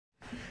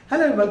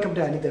Hello and welcome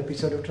to another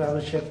episode of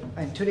Travel Chef,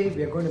 and today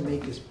we are going to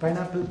make this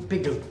pineapple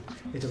pickle.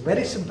 It's a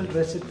very simple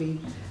recipe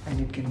and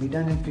it can be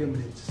done in a few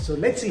minutes. So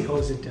let's see how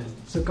is it done.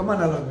 So come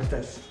on along with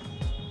us.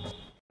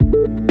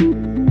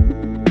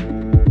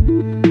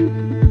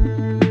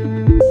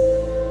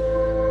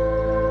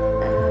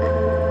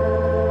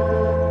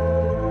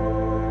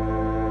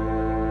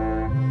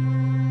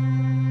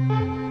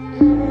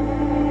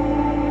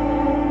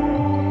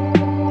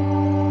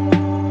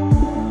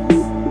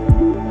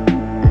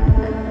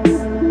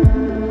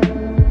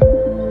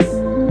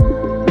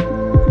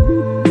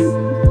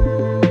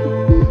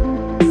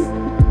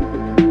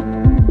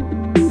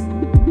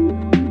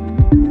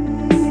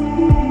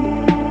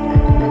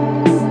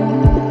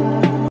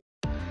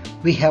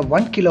 We have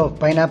 1 kilo of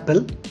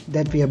pineapple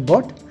that we have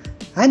bought,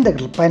 and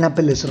the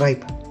pineapple is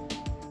ripe.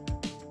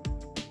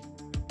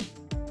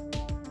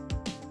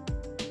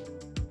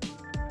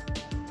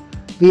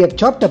 We have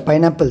chopped the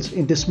pineapples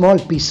into small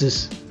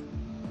pieces.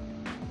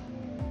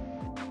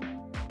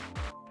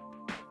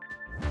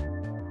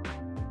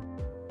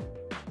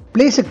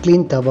 Place a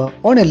clean tawa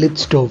on a lit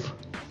stove.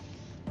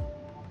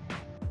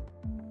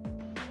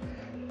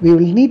 We will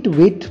need to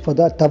wait for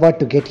the tawa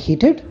to get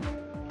heated.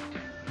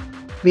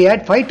 We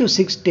add 5 to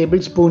 6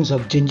 tablespoons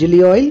of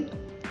gingerly oil,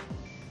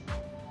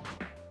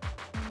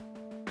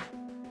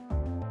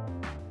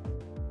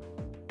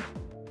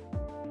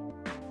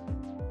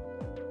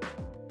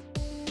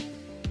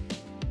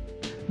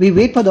 we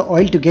wait for the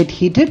oil to get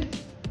heated.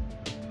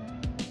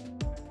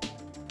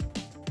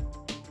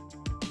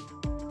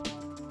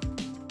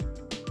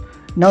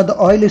 Now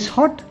the oil is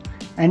hot,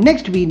 and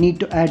next we need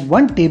to add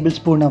 1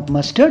 tablespoon of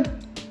mustard,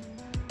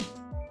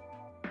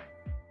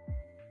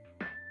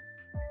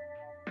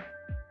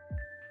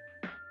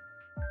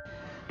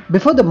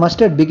 Before the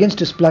mustard begins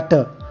to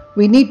splutter,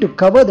 we need to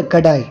cover the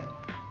kadai.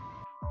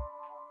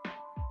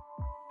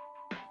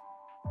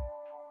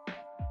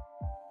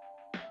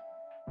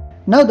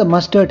 Now the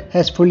mustard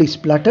has fully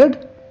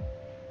spluttered.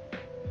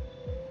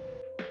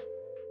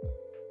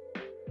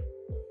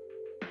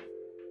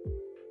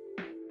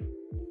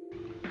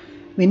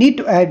 We need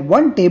to add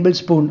 1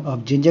 tablespoon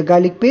of ginger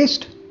garlic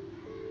paste.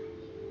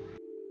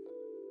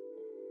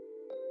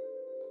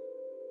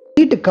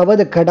 We need to cover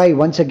the kadai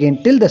once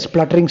again till the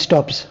spluttering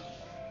stops.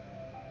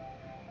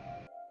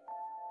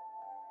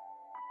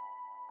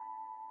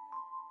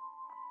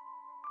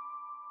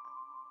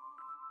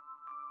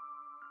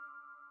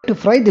 To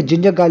fry the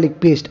ginger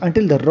garlic paste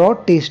until the raw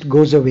taste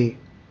goes away.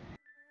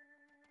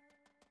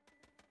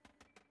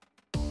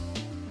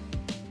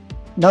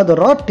 Now the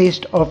raw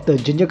taste of the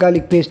ginger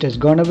garlic paste has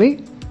gone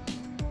away.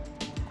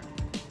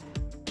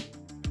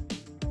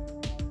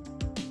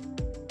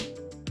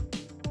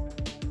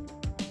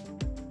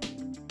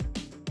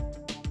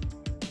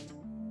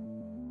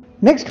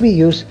 Next we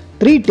use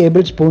 3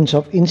 tablespoons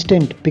of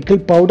instant pickle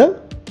powder.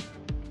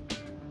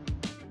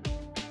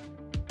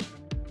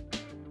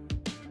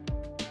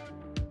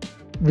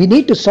 We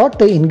need to sort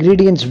the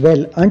ingredients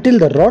well until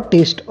the raw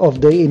taste of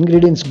the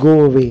ingredients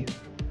go away.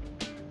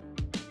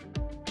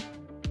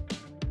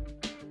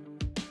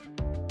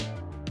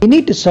 We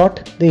need to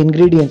sort the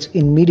ingredients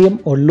in medium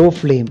or low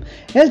flame,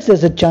 else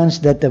there's a chance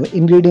that the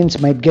ingredients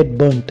might get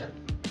burnt.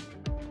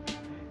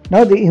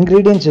 Now the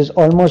ingredients is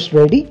almost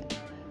ready,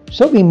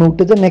 so we move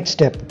to the next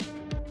step.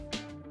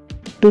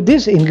 To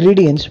these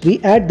ingredients we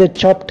add the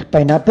chopped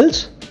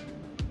pineapples.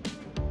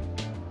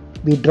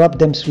 We drop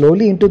them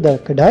slowly into the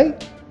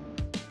kadai.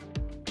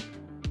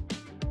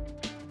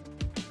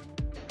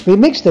 We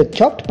mix the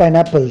chopped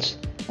pineapples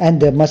and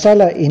the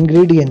masala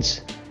ingredients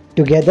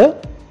together.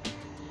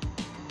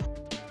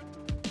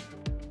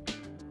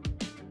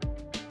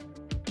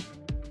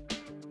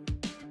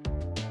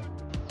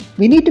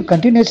 We need to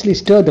continuously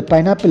stir the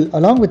pineapple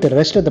along with the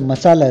rest of the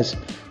masalas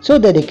so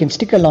that they can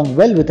stick along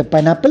well with the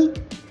pineapple.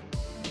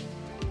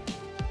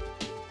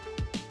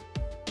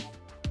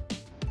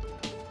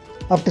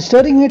 After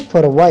stirring it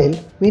for a while,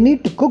 we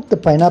need to cook the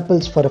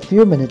pineapples for a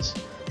few minutes.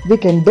 We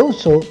can do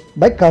so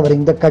by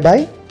covering the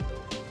kadai.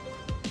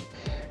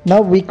 Now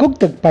we cook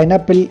the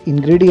pineapple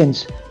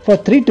ingredients for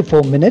 3 to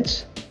 4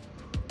 minutes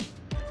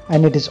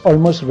and it is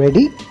almost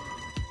ready.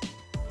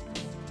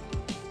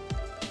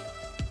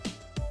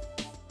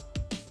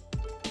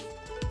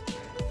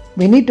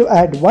 We need to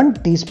add 1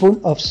 teaspoon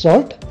of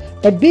salt,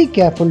 but be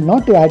careful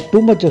not to add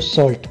too much of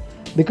salt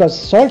because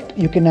salt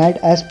you can add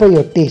as per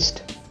your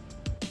taste.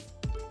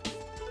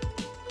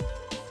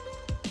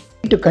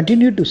 We need to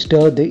continue to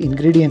stir the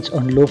ingredients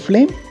on low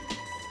flame.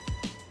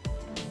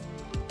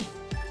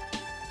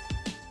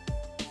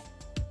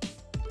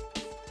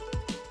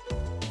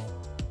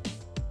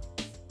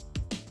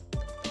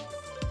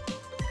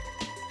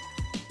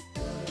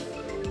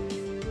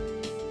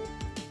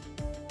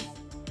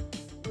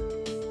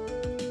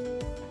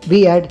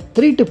 We add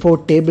 3 to 4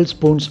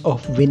 tablespoons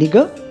of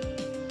vinegar.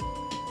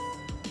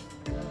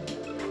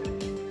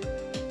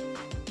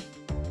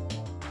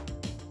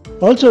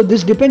 Also,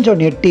 this depends on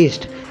your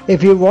taste.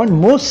 If you want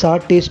more sour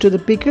taste to the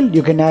pickle,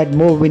 you can add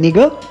more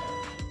vinegar.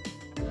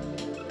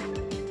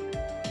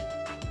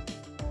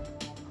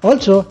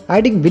 Also,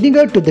 adding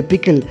vinegar to the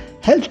pickle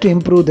helps to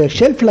improve the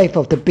shelf life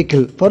of the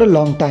pickle for a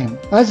long time,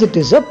 as it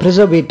is a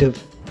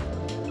preservative.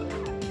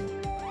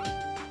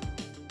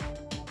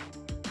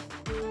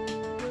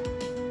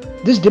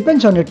 This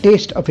depends on your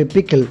taste of a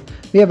pickle.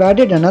 We have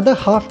added another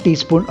half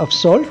teaspoon of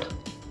salt.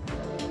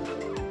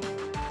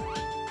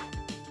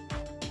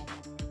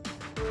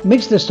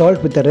 Mix the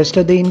salt with the rest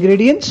of the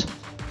ingredients.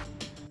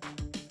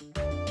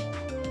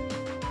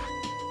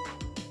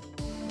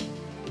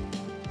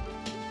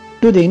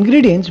 To the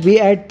ingredients, we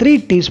add 3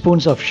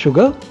 teaspoons of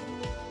sugar.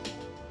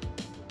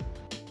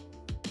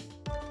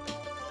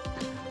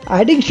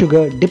 Adding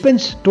sugar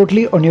depends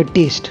totally on your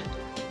taste.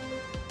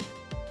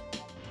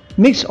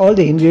 Mix all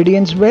the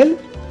ingredients well.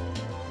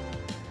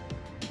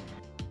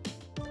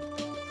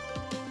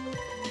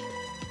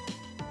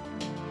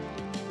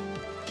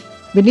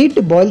 We need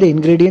to boil the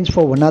ingredients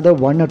for another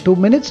 1 or 2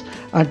 minutes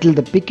until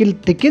the pickle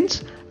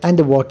thickens and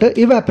the water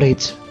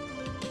evaporates.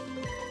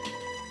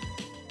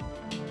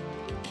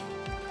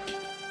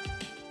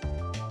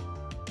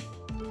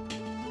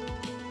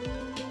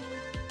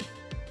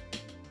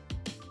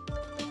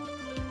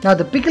 Now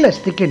the pickle has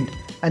thickened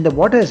and the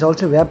water has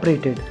also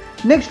evaporated.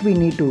 Next we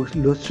need to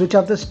switch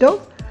off the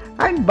stove,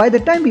 and by the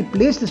time we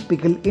place this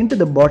pickle into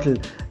the bottle,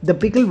 the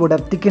pickle would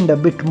have thickened a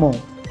bit more.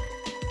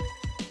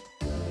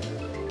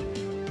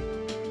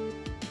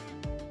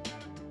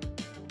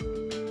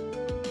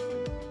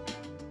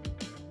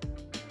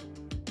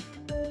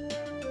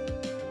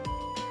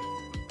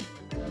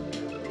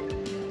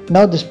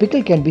 Now this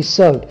pickle can be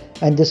served,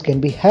 and this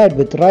can be had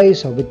with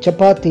rice or with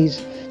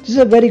chapatis. This is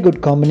a very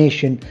good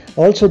combination.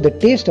 Also, the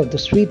taste of the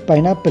sweet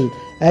pineapple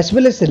as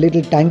well as the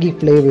little tangy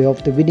flavor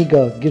of the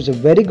vinegar gives a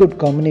very good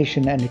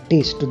combination and a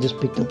taste to this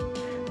pickle.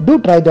 Do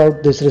try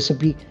out this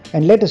recipe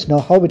and let us know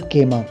how it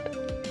came out.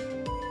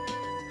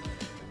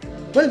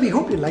 Well, we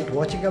hope you liked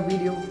watching our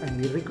video,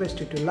 and we request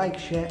you to like,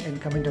 share and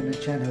comment on our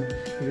channel.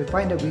 If you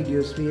find our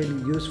videos really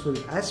useful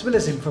as well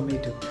as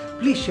informative,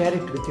 please share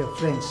it with your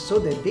friends so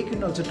that they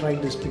can also try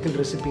this pickle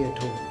recipe at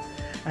home.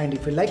 And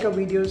if you like our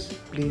videos,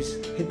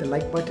 please hit the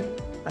like button,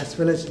 as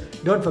well as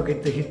don't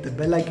forget to hit the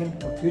bell icon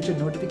for future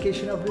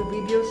notification of your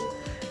videos.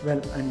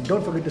 Well, and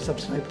don't forget to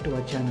subscribe to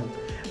our channel.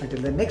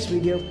 Until the next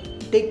video,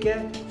 take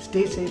care,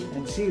 stay safe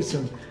and see you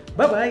soon.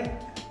 Bye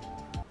bye.